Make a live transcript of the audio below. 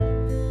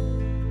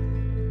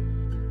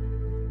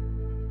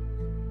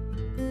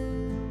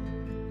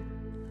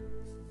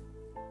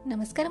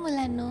नमस्कार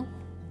मुलांनो,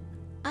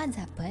 आज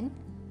आपण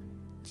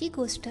जी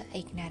गोष्ट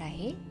ऐकणार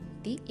आहे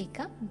ती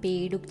एका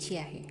बेडूकची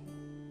आहे.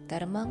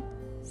 तर मग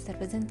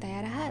सर्वजण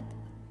तयार आहात?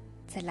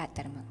 चला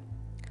तर मग.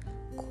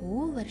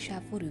 खूप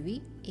वर्षापूर्वी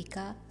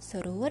एका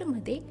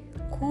सरोवरमध्ये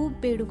खूप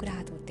बेडूक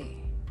राहत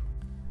होते.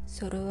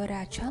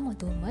 सरोवराच्या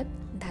मधोमध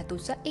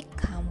धातूचा एक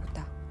खांब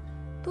होता.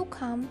 तो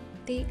खांब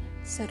ते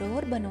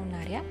सरोवर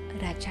बनवणाऱ्या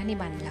राजाने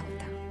बांधला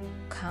होता.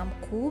 खांब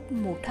खूप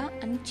मोठा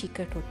आणि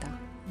चिकट होता,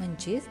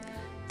 म्हणजेच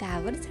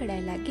त्यावर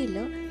चढायला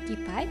गेलं की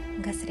पाय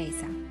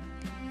घसरायचा.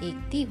 एक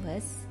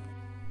दिवस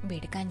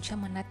बेडकांच्या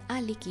मनात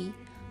आले की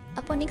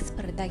आपण एक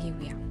स्पर्धा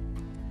घेऊया.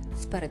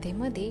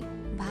 स्पर्धेमध्ये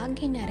भाग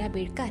घेणाऱ्या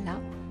बेडकाला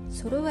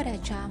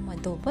सरोवराच्या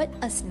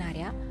मधोमध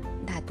असणाऱ्या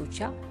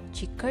धातूच्या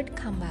चिकट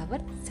खांबावर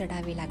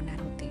चढावे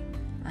लागणार होते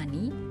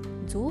आणि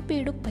जो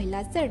बेडूक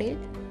पहिला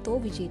चढेल तो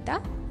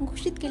विजेता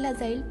घोषित केला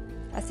जाईल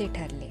असे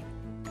ठरले.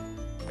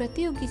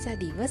 प्रतियोगीचा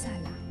दिवस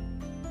आला.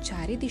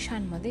 चारी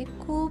दिशांमध्ये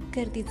खूप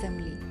गर्दी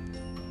जमली.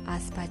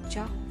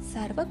 आसपासच्या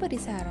सर्व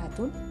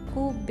परिसरातून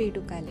खूप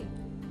बेडूक आले.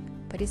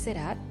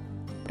 परिसरात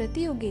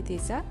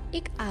प्रतियोगितेचा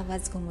एक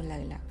आवाज घुमू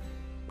लागला.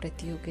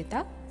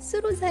 प्रतियोगिता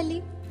सुरू झाली.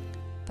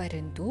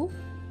 परंतु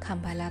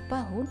खांबाला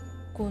पाहून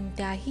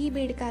कोणत्याही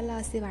बेडकाला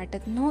असे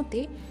वाटत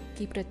नव्हते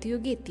की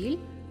प्रतियोगितेतील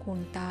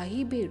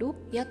कोणताही बेडूक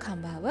या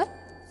खांबावर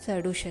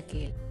चढू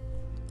शकेल.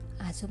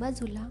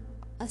 आजूबाजूला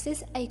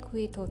असेच ऐकू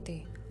येत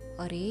होते,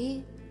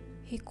 अरे,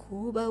 हे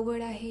खूप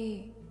अवघड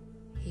आहे.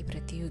 ही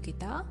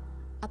प्रतियोगिता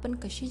आपण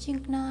कशी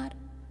जिंकणार?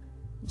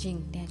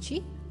 जिंकण्याची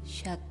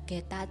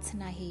शक्यताच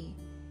नाही.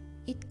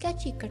 इतक्या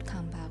चिकट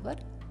खांबावर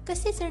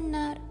कसे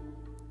चढणार?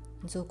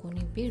 जो कोणी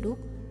बेडूक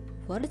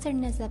वर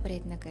चढण्याचा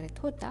प्रयत्न करत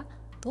होता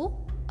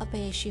तो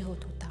अपयशी होत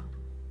होता.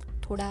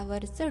 थोडा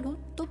वर चढून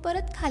तो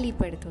परत खाली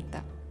पडत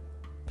होता.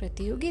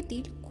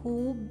 प्रतियोगितेतील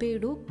खूप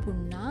बेडूक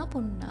पुन्हा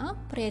पुन्हा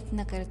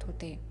प्रयत्न करत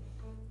होते,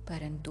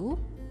 परंतु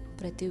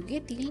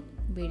प्रतियोगितेतील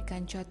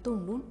बेडकांच्या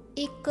तोंडून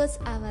एकच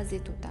आवाज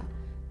येत होता,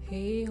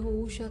 हे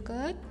होऊ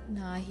शकत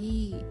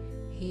नाही,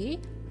 हे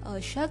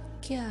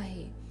अशक्य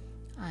आहे.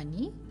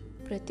 आणि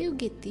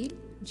प्रतियोगितेतील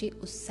जे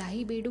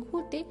उत्साही बेडूक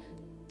होते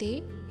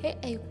ते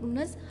हे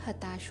ऐकूनच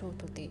हताश होत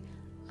होते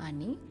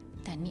आणि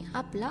त्यांनी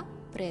आपला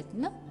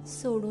प्रयत्न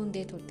सोडून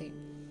देत होते.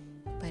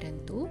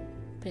 परंतु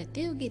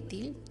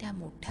प्रतियोगितेतील त्या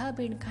मोठ्या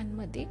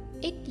बेडकांमध्ये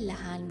एक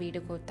लहान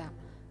बेडूक होता,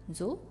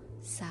 जो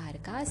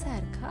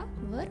सारखा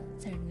वर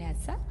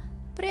चढण्याचा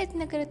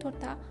प्रयत्न करत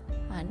होता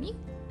आणि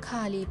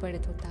खाली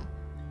पडत होता.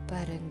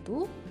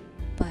 परंतु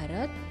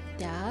परत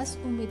त्याच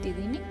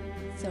उमेदीने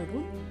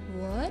चढून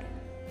वर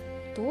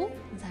तो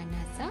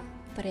जाण्याचा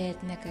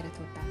प्रयत्न करत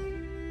होता.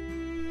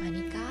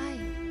 आणि काय,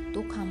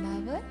 तो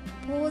खांबावर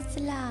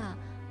पोहोचला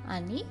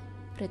आणि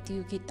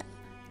प्रतियोगिता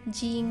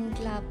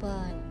जिंकला.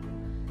 पण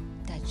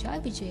त्याच्या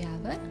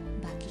विजयावर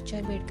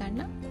बाकीच्या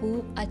बेडकांना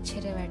खूप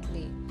आश्चर्य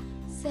वाटले.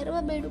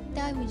 सर्व बेडूक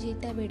त्या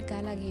विजेत्या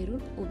बेडकाला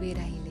घेरून उभे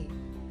राहिले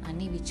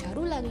आणि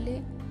विचारू लागले,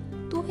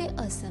 तू हे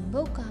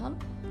असंभव काम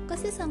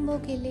कसे संभव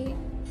केले?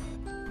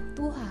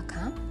 तू हा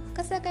खांब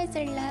कसा काय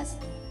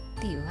चढलास?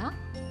 तेव्हा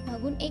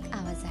मागून एक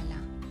आवाज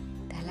आला.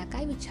 त्याला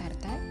काय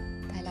विचारताय?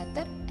 त्याला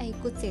तर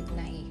ऐकूच येत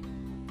नाही.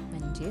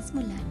 म्हणजेच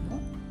मुलांनो,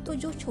 तो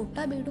जो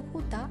छोटा बेडूक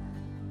होता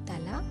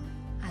त्याला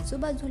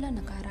आजूबाजूला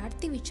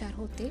नकारार्थी विचार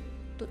होते.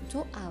 तो जो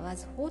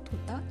आवाज होत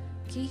होता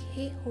की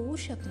हे होऊ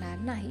शकणार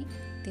नाही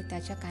ते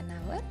त्याच्या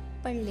कानावर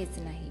पडलेच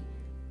नाही.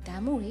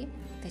 त्यामुळे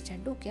त्याच्या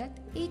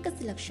डोक्यात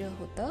एकच लक्ष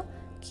होतं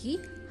की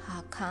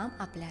हा खांब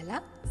आपल्याला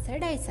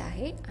चढायचा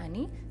आहे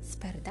आणि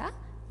स्पर्धा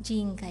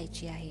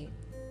जिंकायची आहे.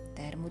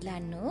 तर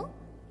मुलांनो,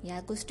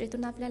 या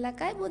गोष्टीतून आपल्याला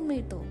काय बोध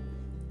मिळतो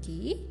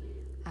की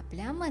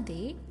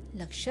आपल्यामध्ये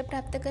लक्ष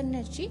प्राप्त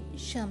करण्याची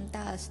क्षमता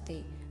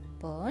असते,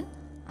 पण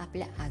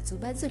आपल्या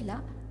आजूबाजूला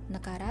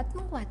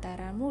नकारात्मक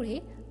वातावरणामुळे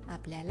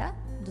आपल्याला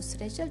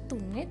दुसऱ्याच्या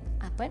तुलनेत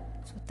आपण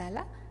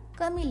स्वतःला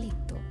कमी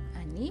लेखतो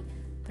आणि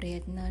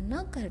प्रयत्न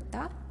न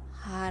करता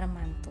हार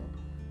मानतो.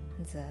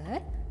 जर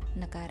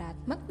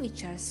नकारात्मक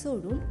विचार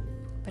सोडून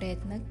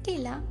प्रयत्न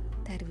केला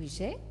तर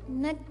विजय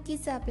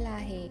नक्कीच आपला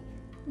आहे.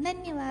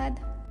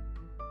 धन्यवाद.